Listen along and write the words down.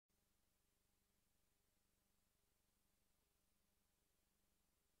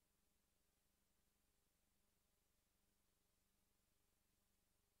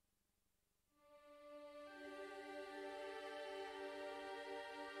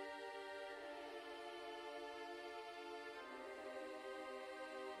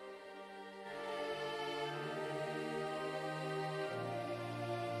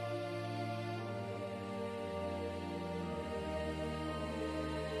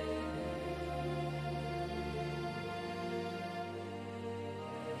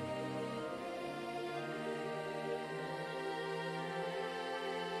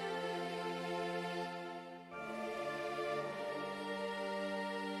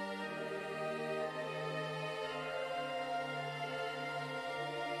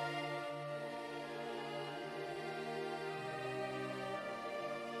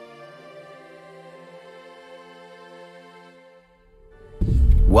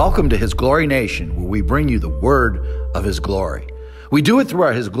Welcome to His Glory Nation, where we bring you the word of His glory. We do it through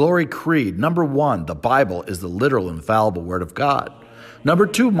our His Glory Creed. Number 1, the Bible is the literal, infallible word of God. Number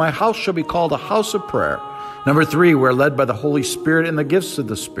 2, my house shall be called a house of prayer. Number 3, we're led by the Holy Spirit and the gifts of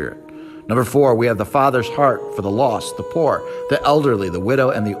the Spirit. Number 4, we have the Father's heart for the lost, the poor, the elderly, the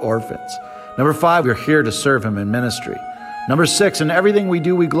widow, and the orphans. Number 5, we're here to serve Him in ministry. Number 6, in everything we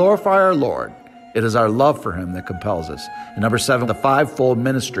do, we glorify our Lord. It is our love for Him that compels us. And number 7, the fivefold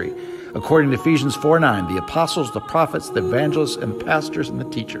ministry. According to Ephesians 4:9, the apostles, the prophets, the evangelists, and pastors, and the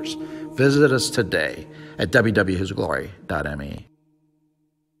teachers. Visit us today at www.hisglory.me.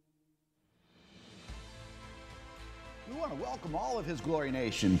 We want to welcome all of His Glory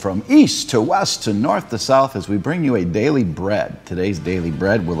Nation from east to west to north to south as we bring you a daily bread. Today's daily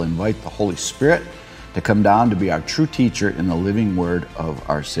bread will invite the Holy Spirit to come down to be our true teacher in the living word of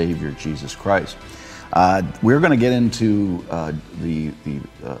our Savior, Jesus Christ. We're going to get into the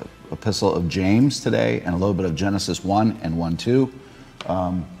epistle of James today and a little bit of Genesis 1 and 1:2.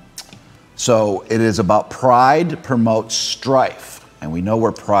 So it is about pride promotes strife, and we know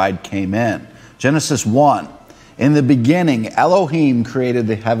where pride came in. Genesis 1, in the beginning, Elohim created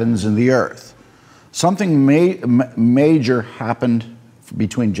the heavens and the earth. Something major happened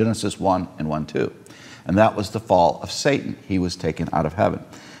between Genesis 1 and 1:2. And that was the fall of Satan. He was taken out of heaven.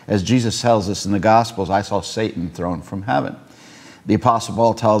 As Jesus tells us in the Gospels, I saw Satan thrown from heaven. The Apostle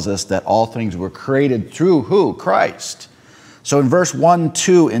Paul tells us that all things were created through who? Christ. So in verse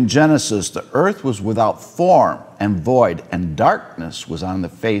 1-2 in Genesis, the earth was without form and void, and darkness was on the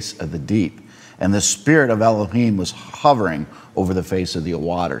face of the deep. And the spirit of Elohim was hovering over the face of the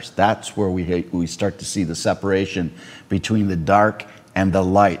waters. That's where we start to see the separation between the dark and the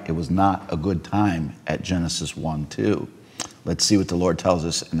light. It was not a good time at Genesis 1:2. Let's see what the Lord tells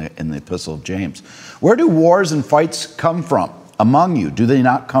us in the epistle of James. Where do wars and fights come from among you? Do they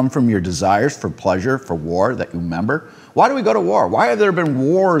not come from your desires for pleasure, for war that you remember? Why do we go to war? Why have there been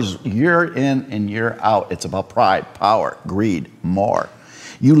wars year in and year out? It's about pride, power, greed, more.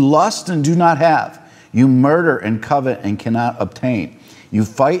 You lust and do not have. You murder and covet and cannot obtain. You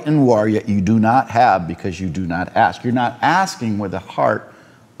fight and war, yet you do not have because you do not ask. You're not asking with the heart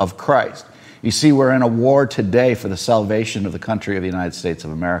of Christ. You see, we're in a war today for the salvation of the country of the United States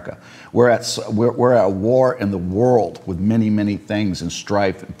of America. We're at a war in the world with many, many things, and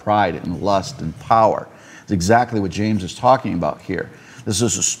strife and pride and lust and power. It's exactly what James is talking about here. This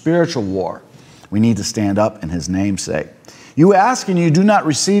is a spiritual war. We need to stand up in His name's sake. You ask and you do not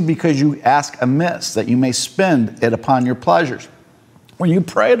receive because you ask amiss, that you may spend it upon your pleasures. When you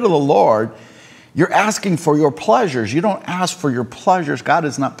pray to the Lord, you're asking for your pleasures. You don't ask for your pleasures. God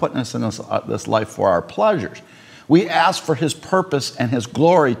is not putting us in this life for our pleasures. We ask for His purpose and His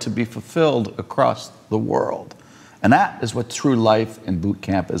glory to be fulfilled across the world. And that is what true life in boot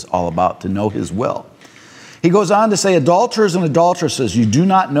camp is all about, to know His will. He goes on to say, adulterers and adulteresses, you do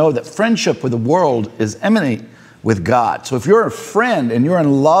not know that friendship with the world is enmity with God. So if you're a friend and you're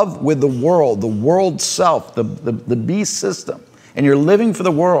in love with the world self, the beast system, and you're living for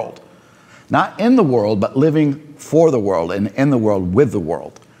the world, not in the world, but living for the world and in the world with the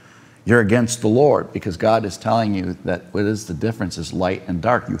world, you're against the Lord, because God is telling you that what is the difference is light and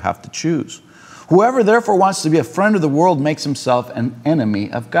dark. You have to choose. Whoever therefore wants to be a friend of the world makes himself an enemy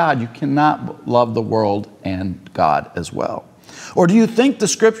of God. You cannot love the world and God as well. Or do you think the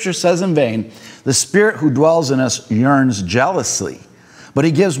scripture says in vain, the Spirit who dwells in us yearns jealously, but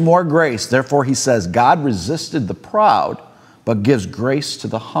He gives more grace. Therefore He says, God resisted the proud, but gives grace to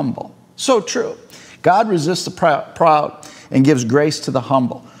the humble. So true. God resists the proud and gives grace to the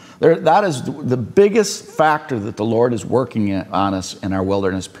humble. That is the biggest factor that the Lord is working on us in our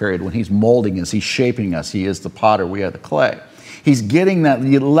wilderness period. When He's molding us, He's shaping us. He is the potter, we are the clay. He's getting the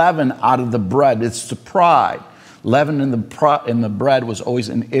leaven out of the bread. It's the pride. Leaven in the bread was always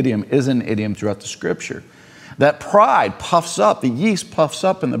an idiom, is an idiom throughout the scripture. That pride puffs up, the yeast puffs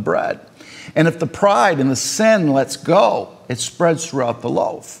up in the bread. And if the pride and the sin lets go, it spreads throughout the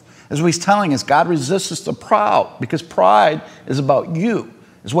loaf. As He's telling us, God resists the proud, because pride is about you.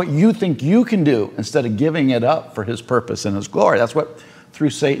 It's what you think you can do instead of giving it up for His purpose and His glory. That's what threw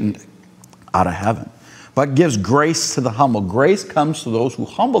Satan out of heaven. But gives grace to the humble. Grace comes to those who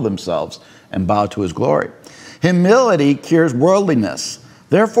humble themselves and bow to His glory. Humility cures worldliness.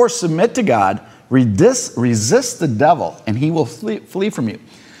 Therefore submit to God, resist the devil, and he will flee from you.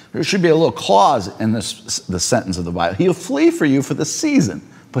 There should be a little clause in the sentence of the Bible. He'll flee for you for the season,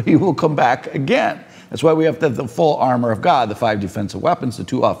 but He will come back again. That's why we have to have the full armor of God, the 5 defensive weapons, the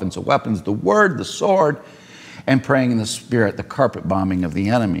 2 offensive weapons, the Word, the sword, and praying in the Spirit, the carpet bombing of the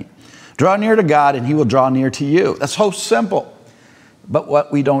enemy. Draw near to God, and He will draw near to you. That's so simple. But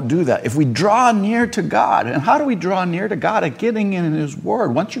what we don't do that. If we draw near to God, and how do we draw near to God? At getting in His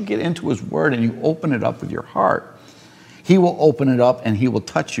Word. Once you get into His Word and you open it up with your heart, He will open it up and He will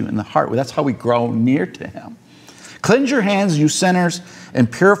touch you in the heart. That's how we grow near to Him. Cleanse your hands, you sinners, and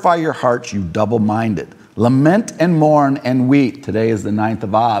purify your hearts, you double-minded. Lament and mourn and weep. Today is the 9th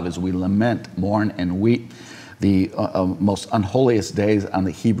of Av as we lament, mourn, and weep. The most unholiest days on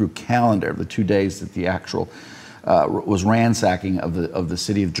the Hebrew calendar, the 2 days that the actual was ransacking of the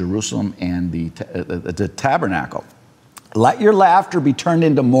city of Jerusalem and the tabernacle. Let your laughter be turned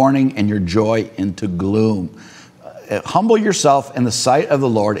into mourning and your joy into gloom. Humble yourself in the sight of the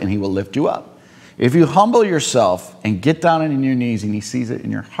Lord and He will lift you up. If you humble yourself and get down on your knees and He sees it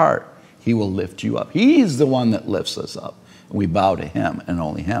in your heart, He will lift you up. He's the one that lifts us up. And we bow to Him and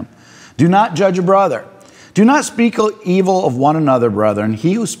only Him. Do not judge a brother. Do not speak evil of one another, brethren.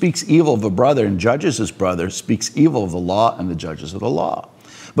 He who speaks evil of a brother and judges his brother speaks evil of the law and the judges of the law.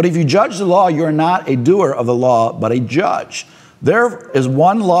 But if you judge the law, you are not a doer of the law, but a judge. There is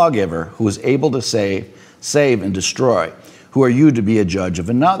one lawgiver who is able to save and destroy. Who are you to be a judge of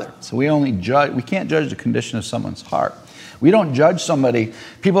another? So we can't judge the condition of someone's heart. We don't judge somebody.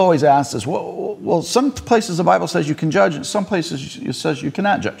 People always ask us, well, some places the Bible says you can judge, and some places it says you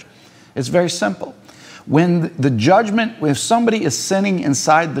cannot judge. It's very simple. When the judgment, if somebody is sinning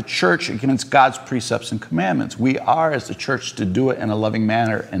inside the church against God's precepts and commandments, we are as the church to do it in a loving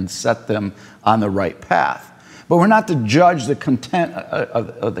manner and set them on the right path. But we're not to judge the content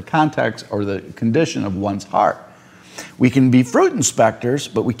of the context or the condition of one's heart. We can be fruit inspectors,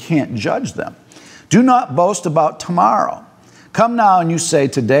 but we can't judge them. Do not boast about tomorrow. Come now and you say,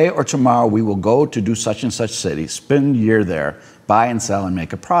 today or tomorrow we will go to do such and such city, spend a year there, buy and sell and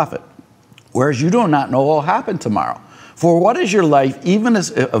make a profit. Whereas you do not know what will happen tomorrow. For what is your life, even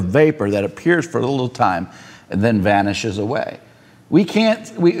as a vapor that appears for a little time and then vanishes away?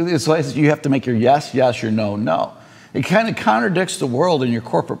 It's like you have to make your yes, yes, your no, no. It kind of contradicts the world in your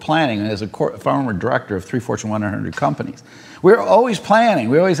corporate planning. And as a former director of 3 Fortune 100 companies, we're always planning.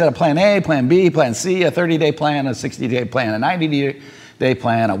 We always had a plan A, plan B, plan C, a 30-day plan, a 60-day plan, a 90-day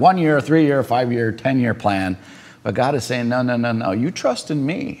plan, a 1-year, 3-year, 5-year, 10-year plan. But God is saying, no, no, no, no. You trust in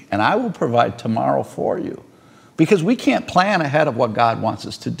me, and I will provide tomorrow for you. Because we can't plan ahead of what God wants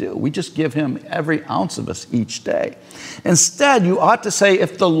us to do. We just give Him every ounce of us each day. Instead, you ought to say,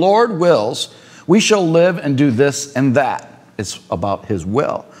 if the Lord wills, we shall live and do this and that. It's about His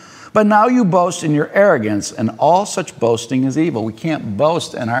will. But now you boast in your arrogance, and all such boasting is evil. We can't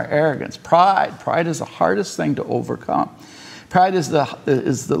boast in our arrogance. Pride is the hardest thing to overcome. Pride is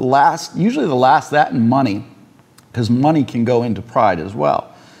the last, usually the last, that and money, because money can go into pride as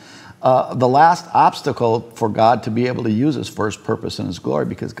well. The last obstacle for God to be able to use us for His purpose and His glory,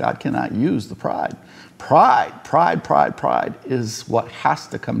 because God cannot use the pride. Pride is what has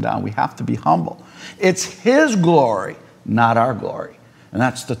to come down. We have to be humble. It's His glory, not our glory. And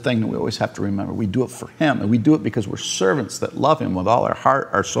that's the thing that we always have to remember. We do it for Him, and we do it because we're servants that love Him with all our heart,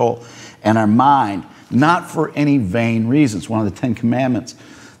 our soul, and our mind, not for any vain reasons. One of the 10 Commandments,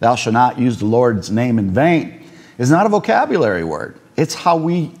 thou shalt not use the Lord's name in vain, is not a vocabulary word. It's how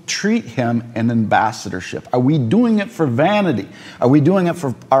we treat Him in ambassadorship. Are we doing it for vanity? Are we doing it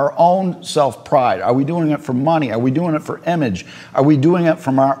for our own self-pride? Are we doing it for money? Are we doing it for image? Are we doing it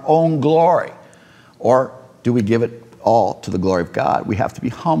from our own glory? Or do we give it all to the glory of God? We have to be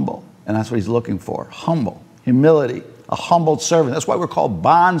humble, and that's what He's looking for. Humble, humility, a humbled servant. That's why we're called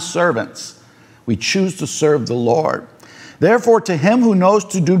bond servants. We choose to serve the Lord. Therefore, to him who knows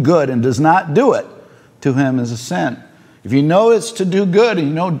to do good and does not do it, to him is a sin. If you know it's to do good and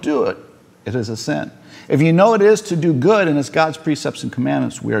you don't do it, it is a sin. If you know it is to do good and it's God's precepts and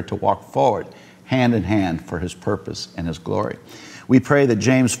commandments, we are to walk forward hand in hand for His purpose and His glory. We pray that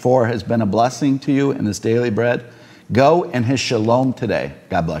James 4 has been a blessing to you in this daily bread. Go in His shalom today.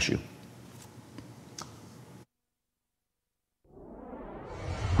 God bless you.